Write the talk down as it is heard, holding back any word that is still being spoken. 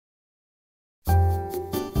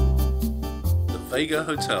Vega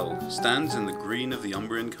Hotel stands in the green of the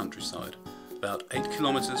Umbrian countryside, about 8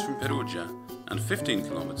 kilometers from Perugia and 15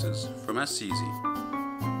 kilometers from Assisi.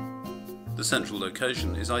 The central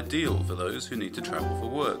location is ideal for those who need to travel for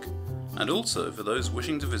work, and also for those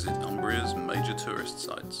wishing to visit Umbria's major tourist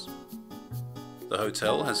sites. The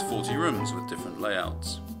hotel has 40 rooms with different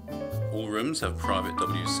layouts. All rooms have private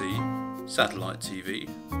WC, satellite TV,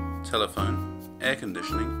 telephone, air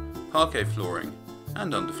conditioning, parquet flooring,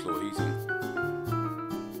 and underfloor heating.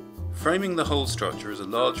 Framing the whole structure is a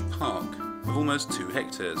large park of almost 2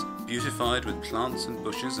 hectares, beautified with plants and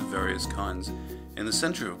bushes of various kinds, in the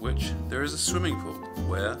centre of which there is a swimming pool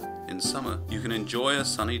where, in summer, you can enjoy a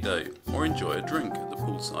sunny day or enjoy a drink at the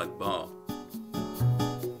poolside bar.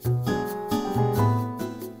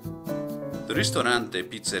 The Ristorante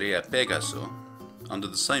Pizzeria Pegaso, under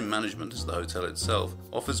the same management as the hotel itself,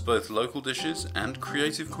 offers both local dishes and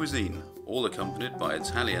creative cuisine, all accompanied by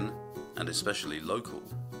Italian, and especially local,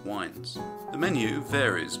 wines. The menu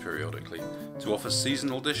varies periodically to offer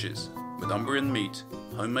seasonal dishes with Umbrian meat,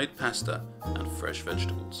 homemade pasta and fresh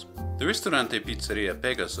vegetables. The Ristorante Pizzeria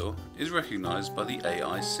Pegaso is recognised by the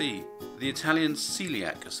AIC, the Italian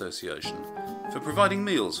Celiac Association, for providing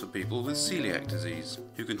meals for people with celiac disease,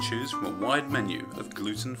 who can choose from a wide menu of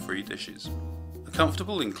gluten-free dishes. A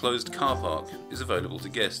comfortable enclosed car park is available to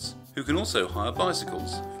guests, who can also hire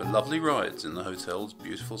bicycles for lovely rides in the hotel's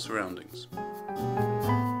beautiful surroundings.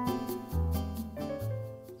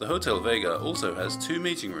 The Hotel Vega also has 2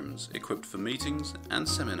 meeting rooms equipped for meetings and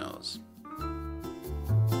seminars.